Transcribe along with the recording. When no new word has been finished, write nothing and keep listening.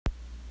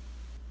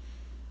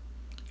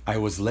I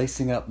was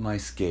lacing up my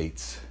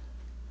skates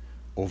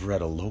over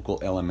at a local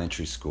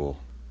elementary school,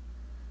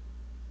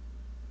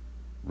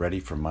 ready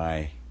for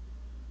my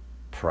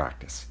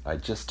practice. I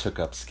just took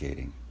up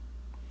skating.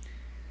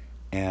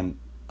 And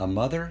a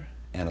mother,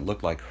 and it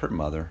looked like her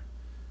mother,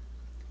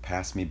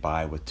 passed me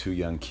by with two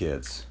young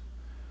kids.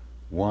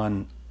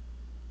 One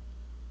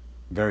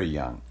very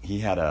young. He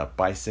had a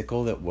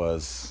bicycle that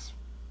was,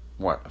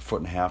 a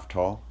foot and a half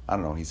tall? I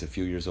don't know, he's a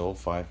few years old,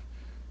 5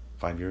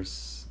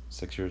 years,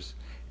 6 years.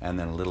 And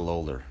then a little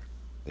older.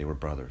 They were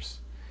brothers.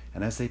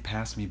 And as they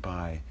passed me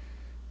by,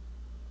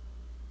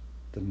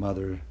 the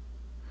mother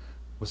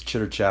was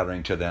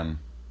chitter-chattering to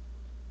them,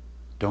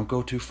 "Don't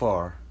go too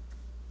far.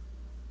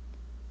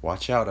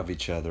 Watch out of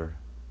each other."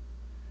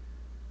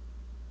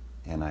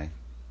 And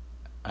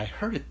I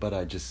heard it, but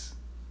I just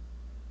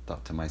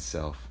thought to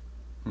myself,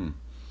 and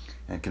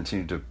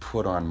continued to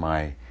put on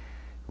my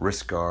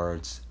wrist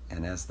guards.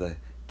 And as the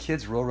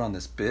kids rode around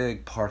this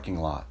big parking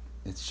lot,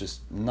 it's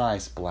just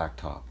nice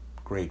blacktop,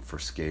 great for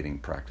skating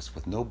practice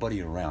with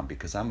nobody around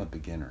because I'm a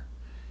beginner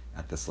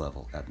at this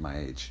level at my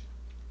age.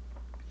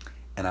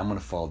 And I'm going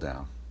to fall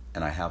down,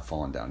 and I have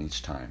fallen down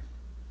each time.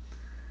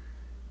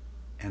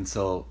 And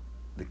so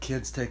the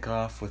kids take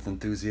off with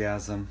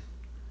enthusiasm,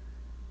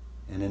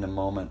 and in a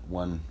moment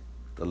when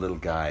the little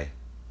guy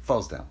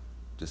falls down,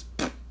 just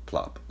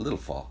plop, a little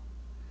fall,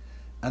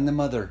 and the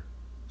mother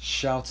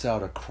shouts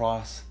out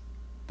across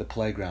the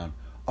playground,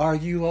 "Are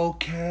you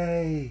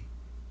okay?"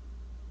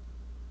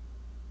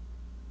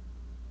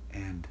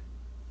 And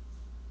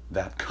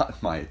that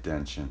got my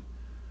attention.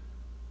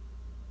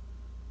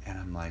 And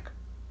I'm like,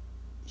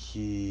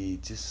 he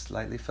just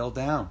slightly fell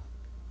down.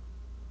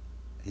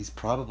 He's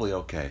probably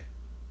okay.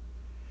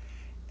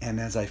 And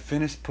as I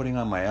finished putting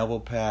on my elbow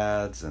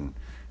pads and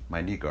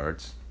my knee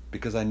guards,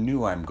 because I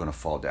knew I'm going to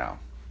fall down,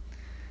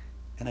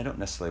 and I don't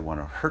necessarily want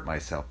to hurt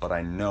myself, but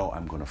I know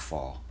I'm going to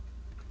fall,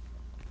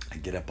 I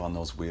get up on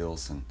those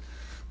wheels and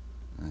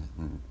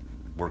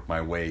work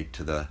my way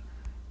to the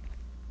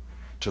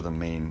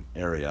main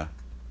area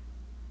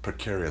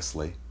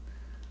precariously.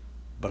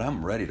 But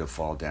I'm ready to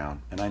fall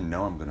down, and I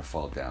know I'm going to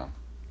fall down.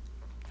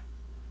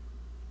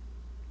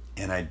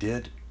 And I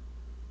did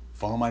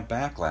fall on my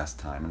back last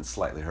time, and it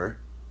slightly hurt.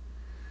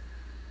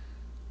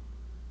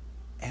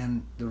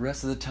 And the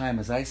rest of the time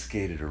as I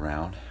skated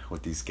around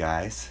with these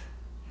guys,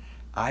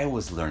 I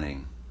was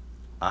learning.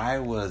 I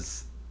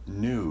was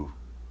new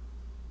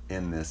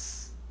in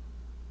this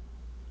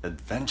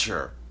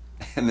adventure,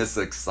 in this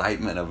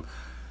excitement of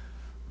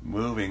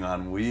moving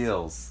on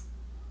wheels,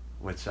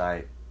 which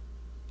I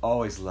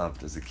always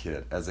loved as a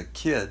kid. As a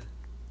kid,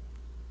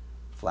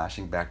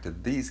 flashing back to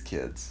these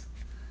kids,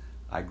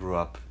 I grew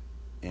up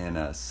in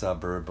a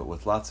suburb, but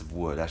with lots of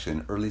wood, actually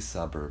an early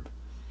suburb.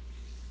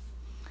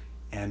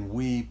 And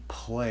we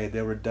played,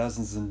 there were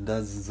dozens and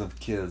dozens of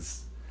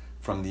kids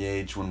from the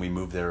age when we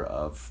moved there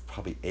of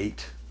probably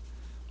 8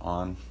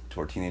 on to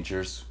our teenage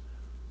years.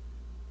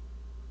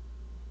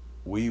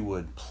 We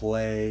would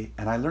play,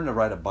 and I learned to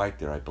ride a bike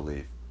there, I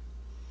believe.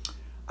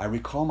 I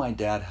recall my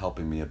dad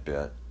helping me a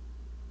bit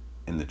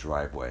in the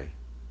driveway,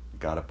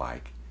 got a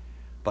bike,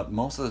 but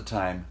most of the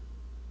time,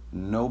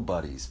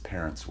 nobody's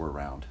parents were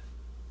around.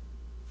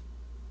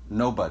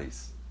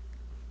 Nobody's.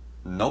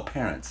 No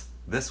parents.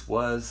 This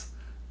was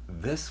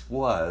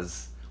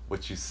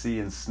what you see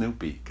in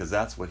Snoopy, because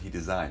that's what he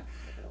designed.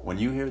 When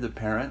you hear the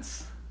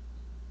parents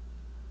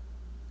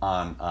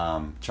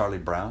on Charlie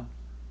Brown,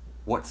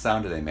 what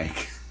sound do they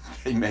make?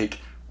 They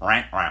make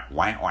wah, wah,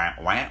 wah, wah,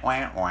 wah,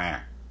 wah, wah.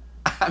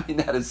 I mean,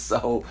 that is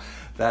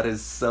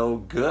so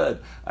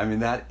good. I mean,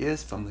 that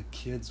is from the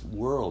kids'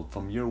 world,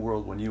 from your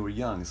world when you were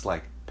young. It's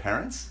like,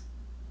 parents,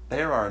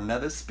 they are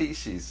another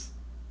species.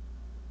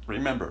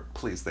 Remember,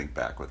 please think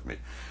back with me.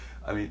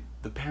 I mean,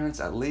 the parents,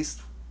 at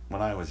least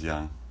when I was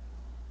young,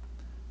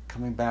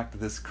 coming back to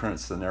this current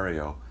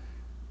scenario,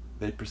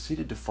 they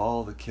proceeded to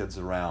follow the kids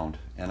around.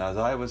 And as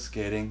I was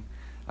skating,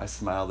 I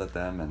smiled at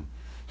them and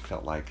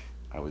felt like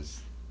I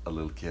was a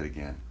little kid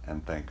again.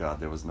 And thank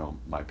God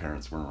my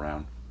parents weren't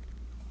around.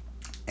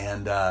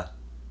 And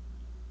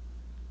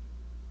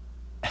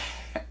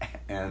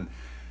and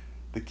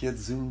the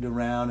kids zoomed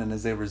around, and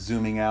as they were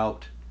zooming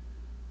out,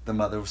 the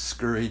mother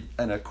scurried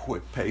at a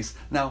quick pace.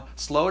 "Now,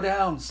 slow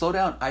down.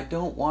 I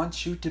don't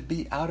want you to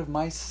be out of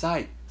my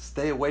sight.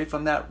 Stay away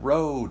from that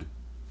road."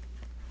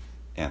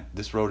 And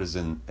this road is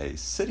in a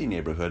city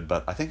neighborhood,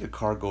 but I think a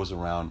car goes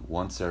around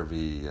once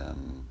every, at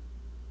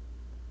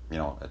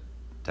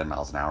 10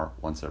 miles an hour,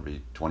 once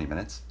every 20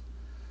 minutes.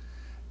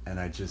 And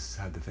I just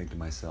had to think to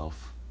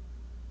myself,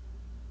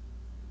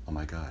 oh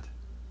my God,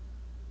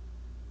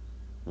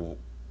 well,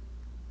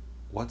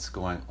 what's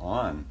going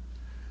on?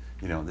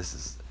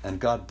 And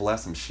God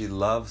bless them. She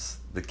loves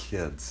the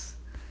kids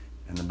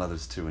and the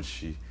mothers too.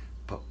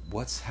 But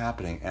what's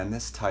happening? And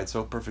this tied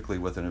so perfectly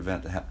with an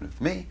event that happened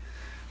with me,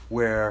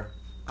 where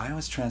I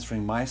was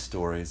transferring my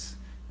stories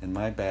and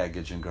my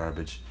baggage and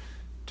garbage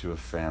to a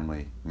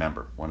family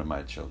member, one of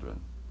my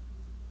children.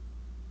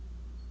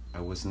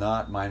 I was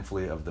not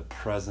mindfully of the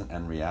present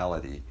and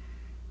reality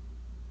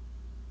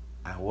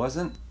I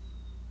wasn't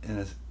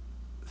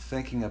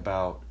thinking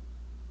about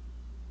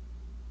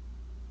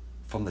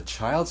from the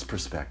child's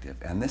perspective,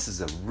 and this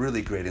is a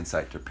really great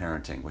insight to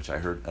parenting, which I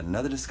heard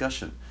another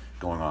discussion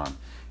going on.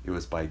 It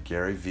was by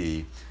Gary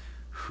Vee,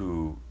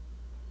 who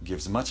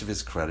gives much of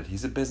his credit.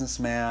 He's a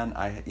businessman.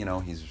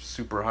 He's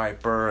super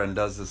hyper and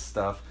does this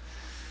stuff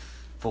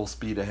full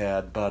speed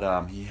ahead,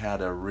 but he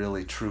had a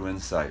really true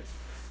insight.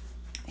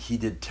 He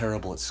did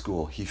terrible at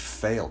school. He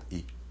failed.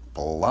 He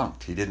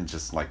flunked. He didn't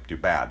just do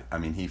bad.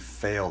 He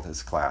failed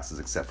his classes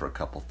except for a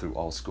couple through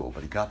all school,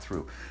 but he got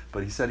through.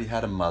 But he said he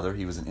had a mother.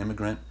 He was an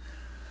immigrant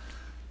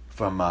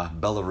from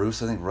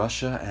Belarus, I think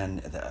Russia,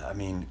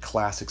 and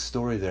classic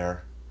story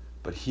there.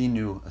 But he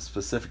knew a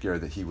specific area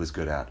that he was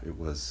good at. It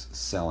was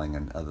selling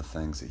and other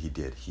things that he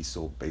did. He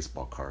sold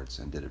baseball cards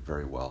and did it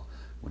very well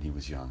when he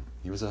was young.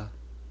 He was a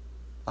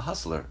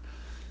hustler.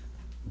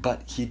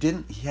 But he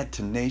had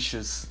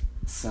tenacious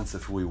sense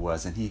of who he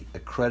was, and he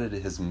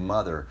accredited his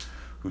mother,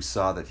 who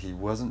saw that he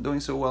wasn't doing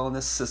so well in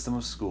this system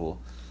of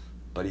school,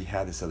 but he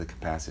had this other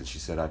capacity. She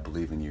said, I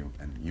believe in you,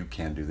 and you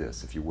can do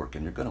this if you work,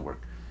 and you're going to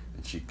work.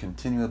 And she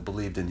continually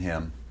believed in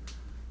him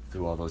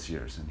through all those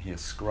years. And he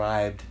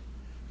ascribed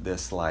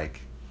this love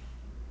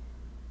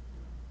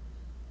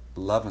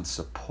and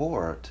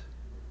support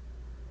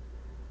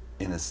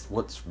in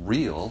what's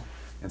real,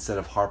 instead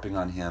of harping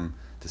on him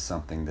to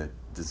something that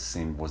just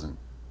seemed wasn't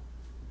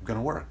going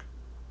to work,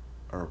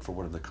 or for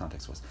whatever the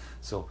context was.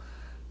 So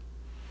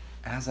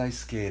as I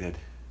skated,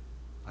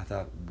 I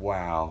thought,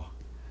 wow,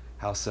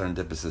 how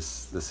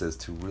serendipitous this is.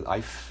 I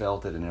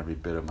felt it in every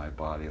bit of my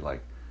body,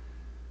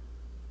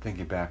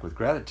 thinking back with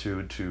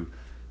gratitude to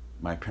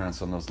my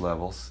parents on those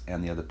levels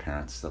and the other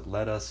parents that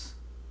led us.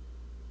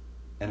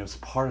 And it was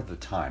part of the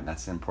time.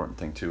 That's the important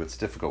thing too. It's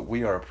difficult.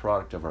 We are a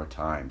product of our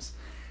times,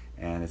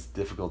 and it's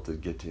difficult to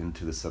get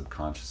into the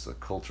subconscious, the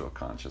cultural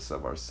conscious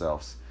of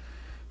ourselves.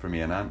 For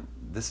me, and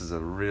this is a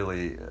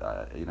really,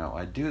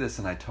 I do this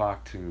and I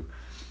talk to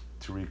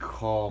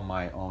recall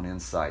my own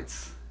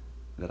insights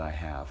that I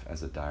have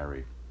as a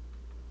diary.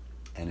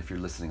 And if you're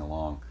listening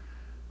along,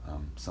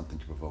 something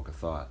to provoke a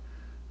thought.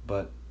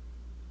 But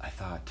I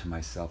thought to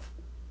myself,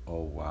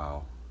 oh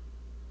wow,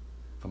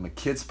 from a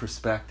kid's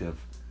perspective,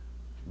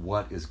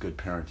 what is good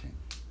parenting?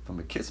 From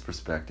a kid's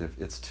perspective,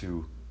 it's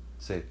to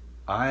say,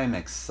 I am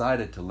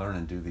excited to learn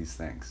and do these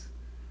things.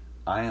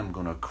 I am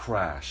going to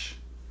crash.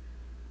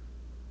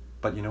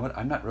 But you know what?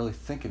 I'm not really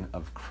thinking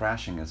of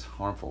crashing as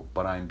harmful,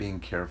 but I'm being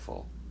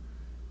careful.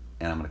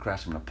 And I'm going to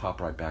crash, I'm going to pop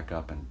right back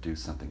up and do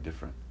something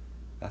different.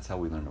 That's how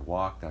we learn to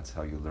walk. That's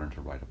how you learn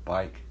to ride a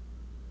bike.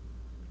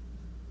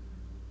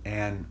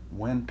 And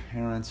when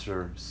parents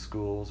or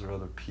schools or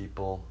other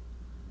people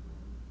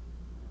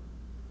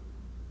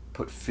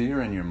put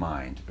fear in your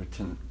mind, or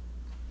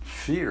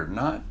fear,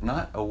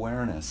 not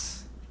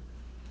awareness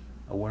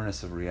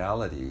of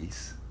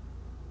realities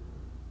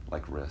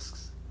like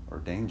risks or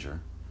danger,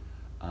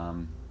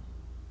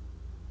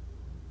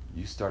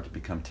 you start to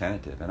become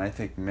tentative. And I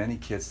think many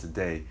kids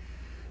today,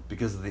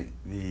 because of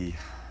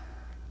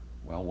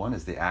one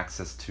is the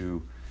access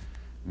to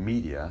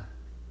media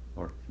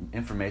or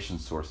information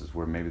sources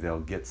where maybe they'll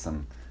get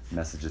some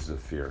messages of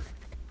fear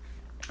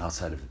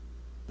outside of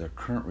their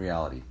current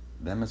reality,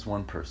 them as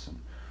one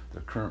person,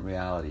 their current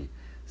reality,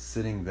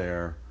 sitting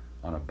there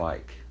on a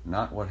bike,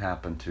 not what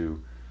happened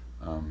to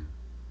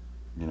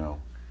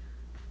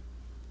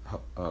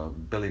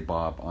Billy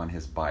Bob on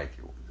his bike,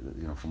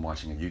 from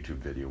watching a YouTube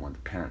video when the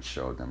parents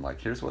showed them,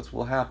 here's what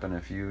will happen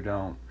if you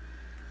don't,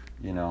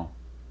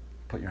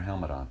 put your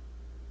helmet on.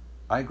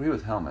 I agree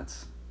with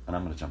helmets, and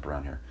I'm going to jump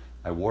around here.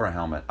 I wear a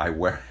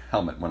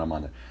helmet when I'm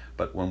on it.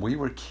 But when we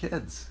were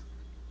kids,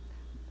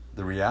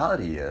 the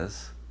reality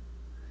is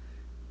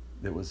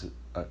there was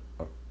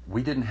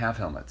we didn't have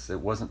helmets. It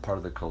wasn't part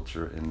of the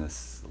culture in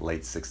this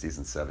late 60s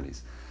and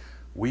 70s.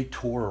 We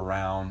tore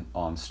around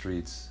on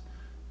streets,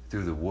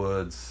 through the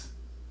woods.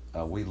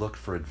 We looked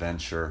for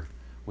adventure.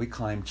 We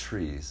climbed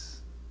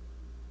trees.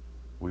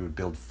 We would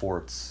build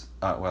forts,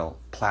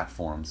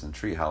 platforms and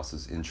tree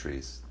houses in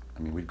trees.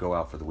 We'd go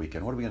out for the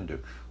weekend. What are we going to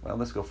do? Well,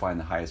 let's go find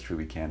the highest tree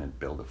we can and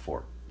build a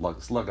fort.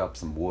 Let's lug up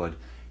some wood,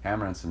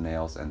 hammer in some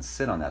nails, and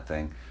sit on that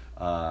thing,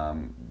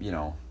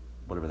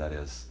 whatever that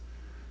is,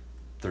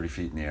 30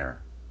 feet in the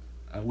air,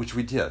 which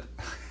we did.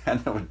 And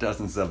there were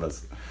dozens of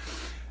us.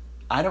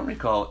 I don't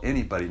recall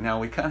anybody. Now,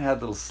 we kind of had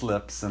little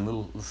slips and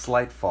little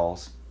slight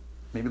falls,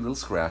 maybe little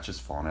scratches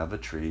falling out of a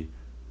tree.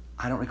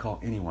 I don't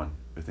recall anyone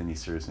with any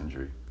serious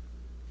injury.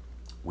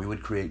 We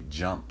would create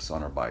jumps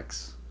on our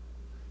bikes.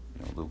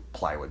 Little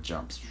plywood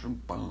jumps,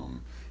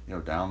 boom,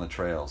 down the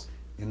trails.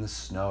 In the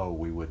snow,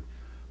 we would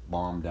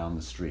bomb down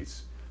the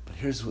streets. But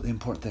here's the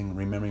important thing,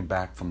 remembering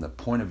back from the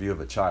point of view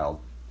of a child.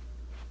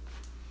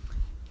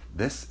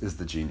 This is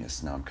the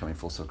genius. Now I'm coming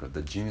full circle.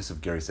 The genius of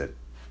Gary said,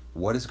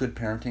 what is good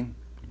parenting?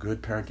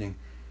 Good parenting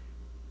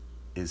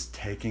is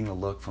taking a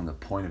look from the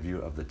point of view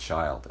of the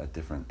child at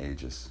different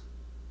ages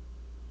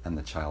and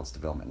the child's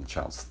development and the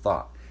child's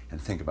thought,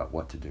 and think about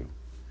what to do.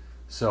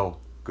 So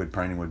good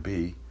parenting would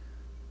be,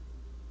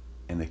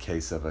 in the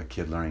case of a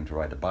kid learning to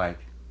ride a bike,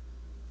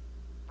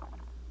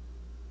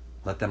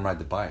 Let them ride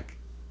the bike.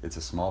 It's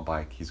a small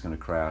bike. He's going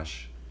to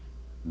crash.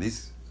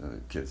 These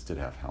kids did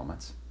have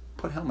helmets.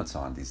 Put helmets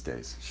on these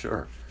days,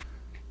 sure.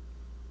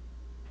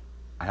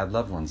 I had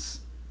loved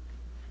ones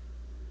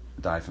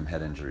die from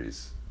head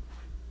injuries,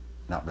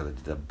 not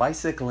related to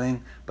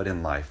bicycling, but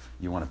in life.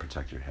 You want to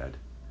protect your head.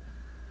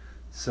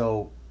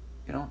 So,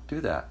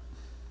 do that.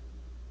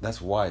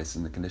 That's why it's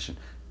in the condition.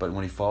 But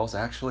when he falls,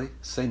 actually,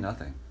 say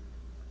nothing.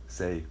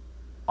 Say,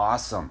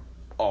 awesome.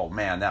 Oh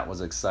man, that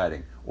was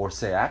exciting. Or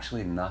say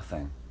actually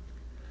nothing.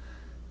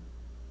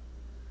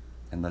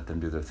 And let them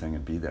do their thing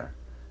and be there.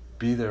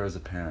 Be there as a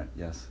parent,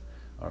 yes.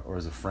 Or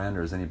as a friend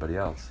or as anybody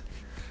else.